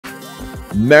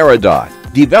Meredot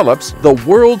develops the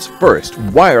world's first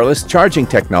wireless charging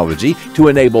technology to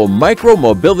enable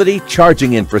micro-mobility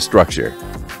charging infrastructure.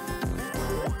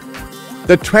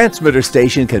 The transmitter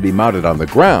station can be mounted on the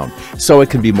ground, so it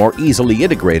can be more easily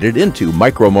integrated into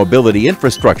micro-mobility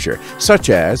infrastructure, such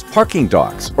as parking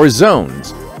docks or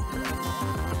zones.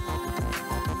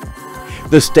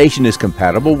 The station is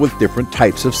compatible with different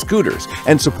types of scooters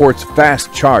and supports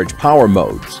fast charge power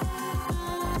modes.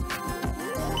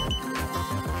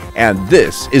 And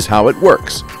this is how it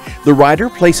works. The rider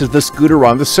places the scooter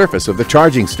on the surface of the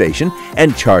charging station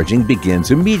and charging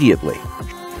begins immediately.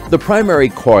 The primary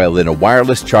coil in a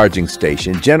wireless charging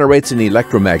station generates an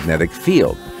electromagnetic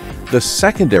field. The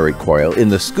secondary coil in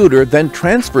the scooter then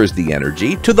transfers the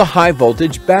energy to the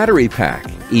high-voltage battery pack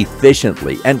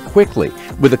efficiently and quickly,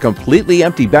 with a completely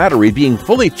empty battery being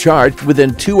fully charged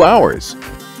within 2 hours.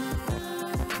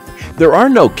 There are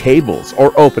no cables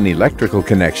or open electrical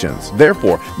connections,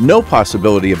 therefore no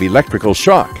possibility of electrical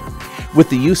shock. With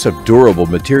the use of durable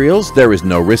materials, there is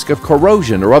no risk of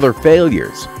corrosion or other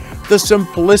failures. The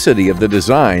simplicity of the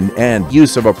design and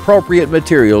use of appropriate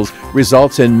materials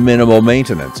results in minimal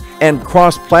maintenance and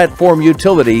cross-platform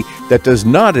utility that does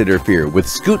not interfere with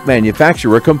scoot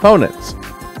manufacturer components.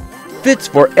 Fits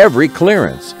for every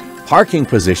clearance, parking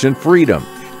position freedom,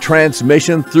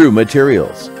 transmission through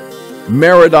materials.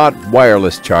 Meredot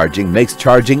wireless charging makes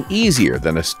charging easier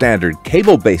than a standard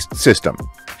cable-based system.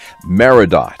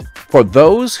 Meredot, for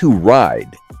those who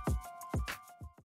ride.